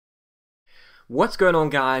What's going on,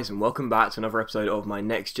 guys, and welcome back to another episode of my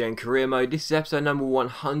Next Gen Career Mode. This is episode number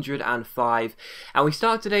 105, and we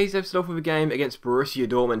start today's episode off with a game against Borussia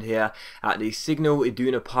Dortmund here at the Signal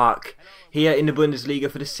Iduna Park here in the Bundesliga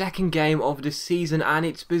for the second game of the season. And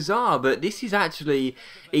it's bizarre, but this is actually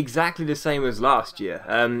exactly the same as last year.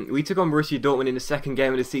 We took on Borussia Dortmund in the second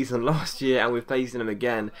game of the season last year, and we're facing them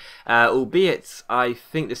again, albeit I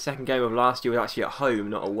think the second game of last year was actually at home,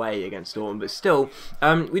 not away against Dortmund, but still,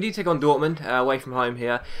 we do take on Dortmund away from home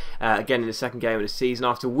here, again in the second game of the season,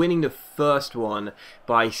 after winning the first one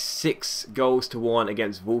by 6-1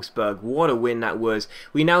 against Wolfsburg. What a win that was.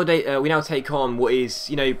 We now take on what is,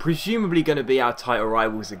 presumably going to be our title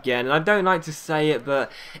rivals again, and I don't like to say it,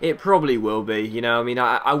 but it probably will be.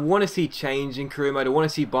 I want to see change in career mode. I want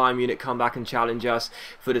to see Bayern Munich come back and challenge us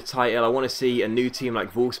for the title. I want to see a new team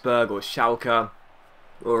like Wolfsburg or Schalke,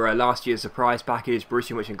 or last year's surprise package,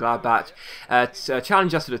 Borussia Mönchengladbach,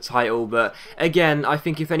 challenge us for the title. But again, I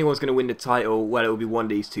think if anyone's going to win the title, well, it will be one of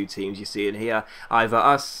these two teams you see in here, either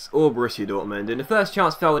us or Borussia Dortmund. And the first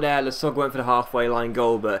chance fell there. Lasog went for the halfway line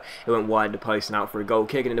goal, but it went wide of the post and out for a goal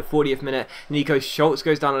kick. And in the 40th minute, Nico Schultz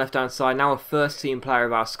goes down the left-hand side, now a first-team player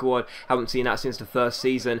of our squad. Haven't seen that since the first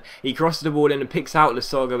season. He crosses the ball in and picks out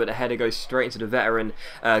Lasog, but the header goes straight into the veteran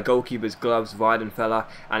goalkeeper's gloves, Weidenfeller,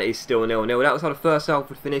 and it is still 0-0. That was how the first half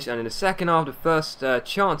would finish, and in the second half, the first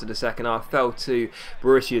chance of the second half fell to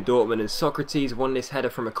Borussia Dortmund, and Socrates won this header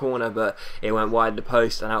from a corner, but it went wide of the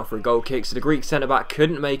post and out for a goal kick. So the Greek centre-back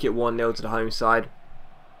couldn't make it 1-0 to the home side.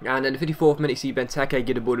 And in the 54th minute, you see Benteke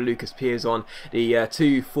give the ball to Lucas Piazon. The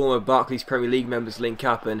two former Barclays Premier League members link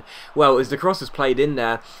up, and, well, as the cross was played in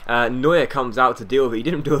there, Neuer comes out to deal with it. He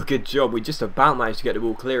didn't do a good job. We just about managed to get the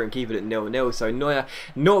ball clear and keep it at 0-0. So Neuer,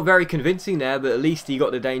 not very convincing there, but at least he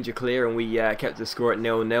got the danger clear, and we kept the score at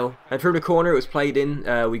 0-0. And through the corner, it was played in.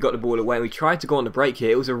 We got the ball away, and we tried to go on the break here.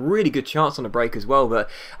 It was a really good chance on the break as well, but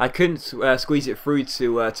I couldn't squeeze it through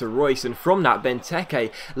to Royce. And from that,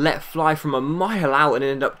 Benteke let fly from a mile out and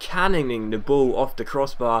ended up cannoning the ball off the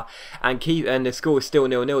crossbar, and the score was still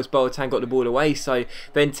 0-0 as Boateng got the ball away. So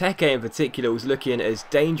Benteke in particular was looking as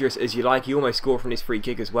dangerous as you like. He almost scored from this free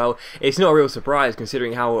kick as well. It's not a real surprise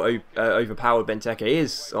considering how overpowered Benteke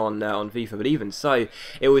is on FIFA, but even so,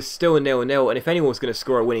 it was still 0-0. And if anyone was going to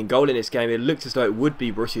score a winning goal in this game, it looked as though it would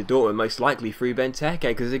be Borussia Dortmund, most likely through Benteke,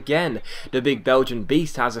 because again, the big Belgian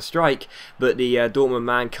beast has a strike, but the Dortmund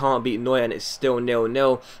man can't beat Neuer, and it's still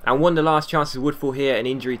 0-0. And one of the last chances would fall here in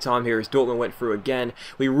injury time here as Dortmund went through again.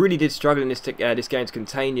 We really did struggle in this game to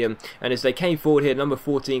contain him, and as they came forward here, number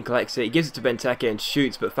 14 collects it, he gives it to Benteke and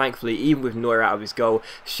shoots, but thankfully, even with Neuer out of his goal,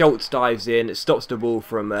 Schultz dives in, stops the ball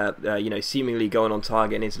from seemingly going on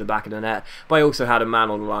target and into the back of the net, but I also had a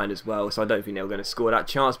man on the line as well, so I don't think they were going to score that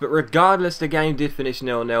chance. But regardless, the game did finish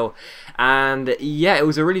 0-0, and yeah, it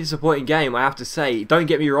was a really disappointing game, I have to say. Don't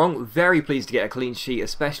get me wrong, very pleased to get a clean sheet,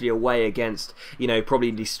 especially away against,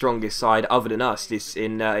 probably the strongest side other than us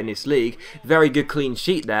in this league. Very good clean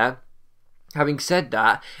sheet there. Having said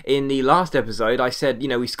that, in the last episode, I said,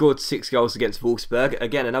 we scored 6 goals against Wolfsburg,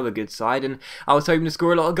 again another good side, and I was hoping to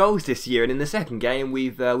score a lot of goals this year. And in the second game,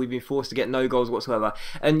 we've been forced to get no goals whatsoever.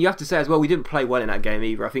 And you have to say as well, we didn't play well in that game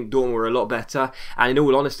either. I think Dortmund were a lot better, and in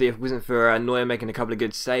all honesty, if it wasn't for Neuer making a couple of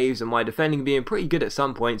good saves and my defending being pretty good at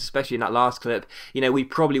some points, especially in that last clip, we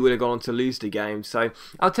probably would have gone on to lose the game. So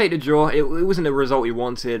I'll take the draw. It wasn't the result we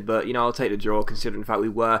wanted, but I'll take the draw considering the fact we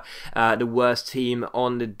were the worst team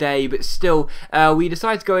on the day. But still, we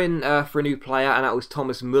decided to go in for a new player, and that was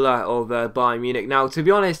Thomas Müller of Bayern Munich. Now, to be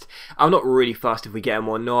honest, I'm not really fussed if we get him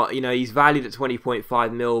or not. He's valued at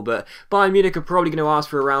 20.5 mil, but Bayern Munich are probably going to ask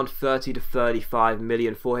for around 30 to 35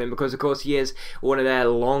 million for him, because of course he is one of their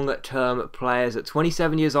long-term players at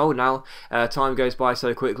 27 years old now. Time goes by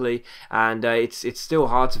so quickly, and it's still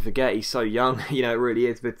hard to forget he's so young. It really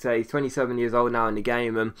is. But he's 27 years old now in the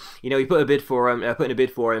game, and we put a bid for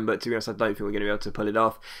him, but to be honest, I don't think we're going to be able to pull it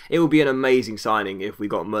off. It would be an amazing signing if we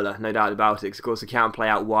got Müller, no doubt about it, because of course he can play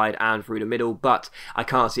out wide and through the middle, but I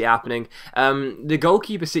can't see it happening. The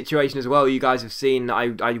goalkeeper situation as well, you guys have seen, I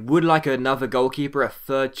would like another goalkeeper, a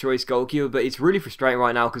third choice goalkeeper, but it's really frustrating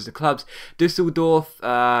right now because the clubs, Dusseldorf,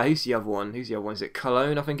 who's the other one? Is it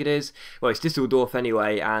Cologne, I think it is? Well, it's Dusseldorf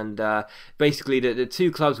anyway, and basically the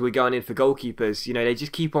two clubs we're going in for goalkeepers, they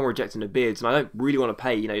just keep on rejecting the bids, and I don't really want to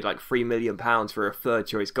pay, like £3 million for a third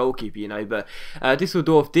choice goalkeeper, but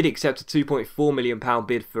Dusseldorf did accept a £2.4 million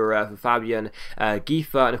bid for Fabian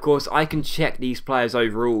Giefer, and of course I can check these players'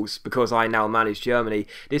 overalls because I now manage Germany.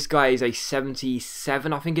 This guy is a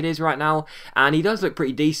 77, I think it is right now, and he does look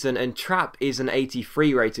pretty decent, and Trapp is an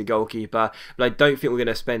 83 rated goalkeeper, but I don't think we're going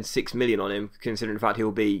to spend 6 million on him, considering the fact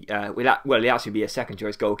he'll be, well, he'll actually be a second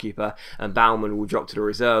choice goalkeeper, and Baumann will drop to the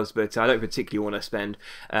reserves, but I don't particularly want to spend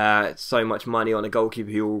so much money on a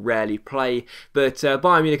goalkeeper who will rarely play. But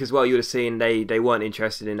Bayern Munich as well, you would have seen they weren't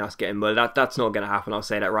interested in us getting Muller. That's not going to happen, I'll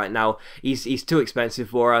say that right now. He's too expensive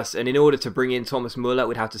for us, and in order to bring in Thomas Muller,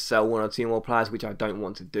 we'd have to sell 1 or 2 more players, which I don't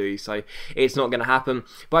want to do, so it's not going to happen.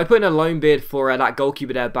 But I put in a loan bid for that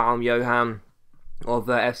goalkeeper there, Johan of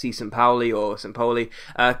FC St. Pauli or St. Pauli,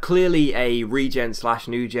 clearly a regen /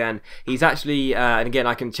 new gen. He's actually, and again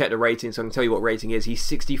I can check the rating, so I can tell you what rating is. He's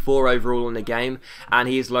 64 overall in the game, and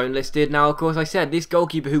he is loan listed. Now, of course, I said this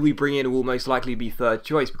goalkeeper who we bring in will most likely be third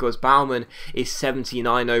choice because Baumann is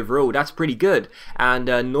 79 overall. That's pretty good, and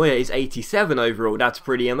Neuer is 87 overall. That's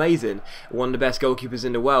pretty amazing. One of the best goalkeepers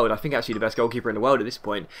in the world. I think actually the best goalkeeper in the world at this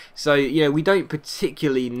point. So you know, we don't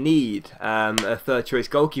particularly need a third choice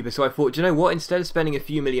goalkeeper. So I thought, you know what? Instead of spending a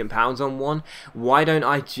few £1 million on one, why don't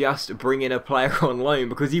I just bring in a player on loan,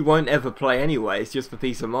 because he won't ever play anyway. It's just for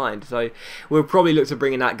peace of mind. So we'll probably look to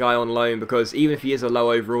bring in that guy on loan, because even if he is a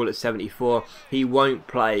low overall at 74, he won't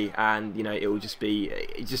play, and you know, it will just be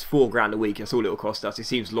just £4 a week. That's all it will cost us. It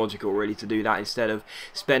seems logical really to do that instead of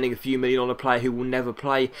spending a few million on a player who will never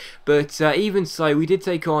play. But even so, we did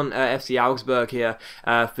take on FC Augsburg here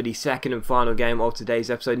for the second and final game of today's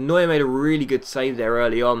episode. Neuer made a really good save there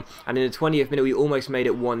early on, and in the 20th minute we almost made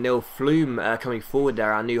it 1-0. Flume coming forward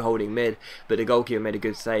there, our new holding mid, but the goalkeeper made a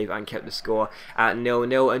good save and kept the score at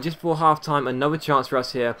 0-0. And just before half time, another chance for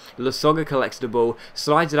us here. Lasogga collects the ball,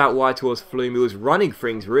 slides it out wide towards Flume, who was running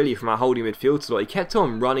things really from our holding midfield slot. He kept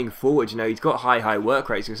on running forward. You know, he's got high work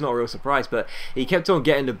rate, so it's not a real surprise, but he kept on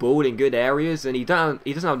getting the ball in good areas, and he doesn't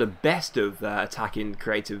have the best of attacking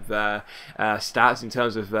creative stats in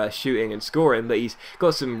terms of shooting and scoring, but he's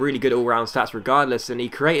got some really good all-round stats regardless, and he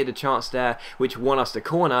created a chance there which won us the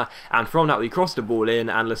corner, and from that we crossed the ball in,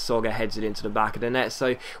 and Lasogga heads it into the back of the net.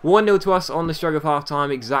 So 1-0 to us on the stroke of half time,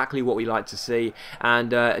 exactly what we like to see.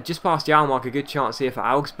 And just past the hour mark, a good chance here for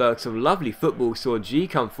Augsburg. Some lovely football. Saw G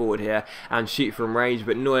come forward here and shoot from range,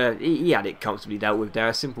 but Neuer, he had it comfortably dealt with there.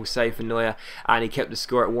 A simple save for Neuer, and he kept the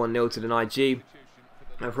score at 1-0 to deny G.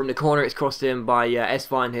 And from the corner, it's crossed in by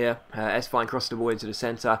Esvine here. Esvine crossed the ball into the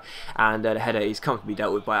centre, and the header is comfortably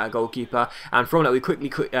dealt with by our goalkeeper. And from that, we quickly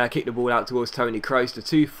kick the ball out towards Toni Kroos. The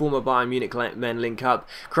two former Bayern Munich men link up.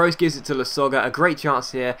 Kroos gives it to Lasogga. A great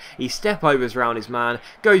chance here. He step overs around his man,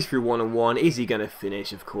 goes through one-on-one. Is he going to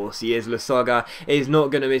finish? Of course he is. Lasogga is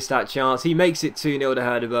not going to miss that chance. He makes it 2-0 to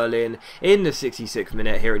Hertha Berlin in the 66th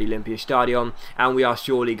minute here at Olympiastadion, and we are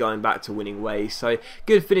surely going back to winning ways. So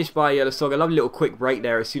good finish by Lasogga. Lovely little quick break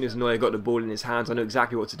there. As soon as Neuer got the ball in his hands, I knew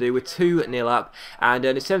exactly what to do. We're 2-0 up, and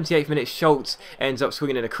in the 78th minute, Schultz ends up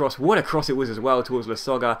swinging it across. What a cross it was as well towards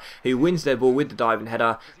Lasogga, who wins their ball with the diving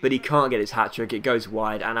header, but he can't get his hat-trick. It goes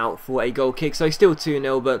wide and out for a goal kick. So still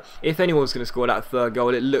 2-0, but if anyone's going to score that third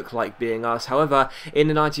goal, it looked like being us. However, in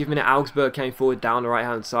the 90th minute, Augsburg came forward down the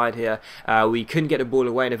right-hand side here. We couldn't get the ball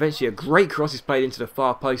away, and eventually a great cross is played into the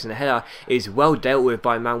far post, and the header is well dealt with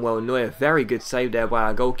by Manuel Neuer. Very good save there by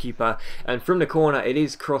our goalkeeper, and from the corner, it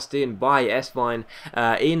is crossed in by Esvine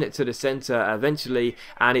into the centre eventually,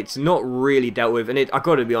 and it's not really dealt with, and I've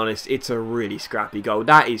got to be honest, it's a really scrappy goal.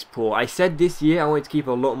 That is poor. I said this year I wanted to keep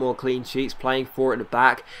a lot more clean sheets, playing 4 at the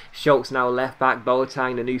back. Schultz now left back,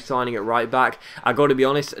 Boateng the new signing at right back. I got to be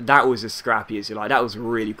honest, that was as scrappy as you like. That was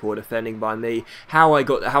really poor defending by me. How I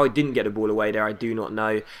didn't get the ball away there, I do not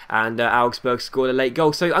know, and Augsburg scored a late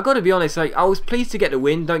goal. So I got to be honest, I was pleased to get the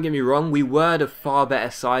win, don't get me wrong. We were the far better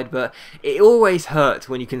side, but it always hurts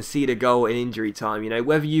when you concede a goal in injury time. You know,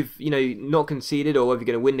 whether you've not conceded or whether you're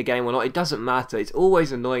going to win the game or not, it doesn't matter. It's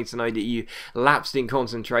always annoying to know that you lapsed in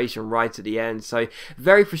concentration right at the end. So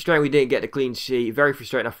very frustrating we didn't get the clean sheet. Very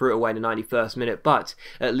frustrating I threw it away in the 91st minute, but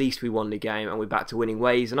at least we won the game and we're back to winning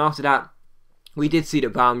ways. And after that, we did see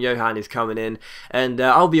that Johan is coming in, and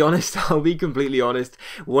I'll be honest, I'll be completely honest,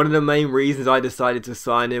 one of the main reasons I decided to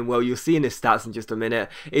sign him, well, you'll see in his stats in just a minute,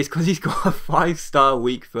 is because he's got a 5-star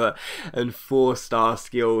weak foot and 4-star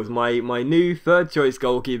skills. My new third choice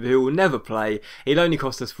goalkeeper who will never play, he'll only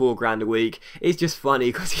cost us £4 a week. It's just funny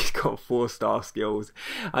because he's got 4-star skills.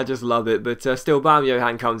 I just love it, but still,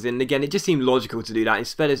 Johan comes in, and again, it just seemed logical to do that.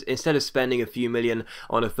 Instead of spending a few million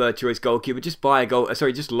on a third choice goalkeeper, just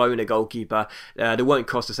loan a goalkeeper that won't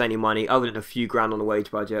cost us any money other than a few grand on the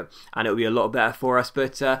wage budget, and it'll be a lot better for us.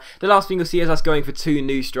 But the last thing you'll see is us going for 2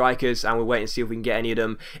 new strikers, and we'll wait and see if we can get any of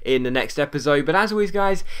them in the next episode. But as always,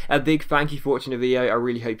 guys, a big thank you for watching the video. I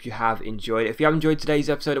really hope you have enjoyed it. If you have enjoyed today's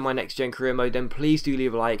episode of my Next Gen Career Mode, then please do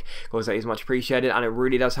leave a like, because that is much appreciated and it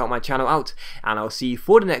really does help my channel out. And I'll see you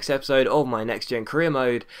for the next episode of my Next Gen Career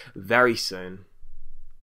Mode very soon.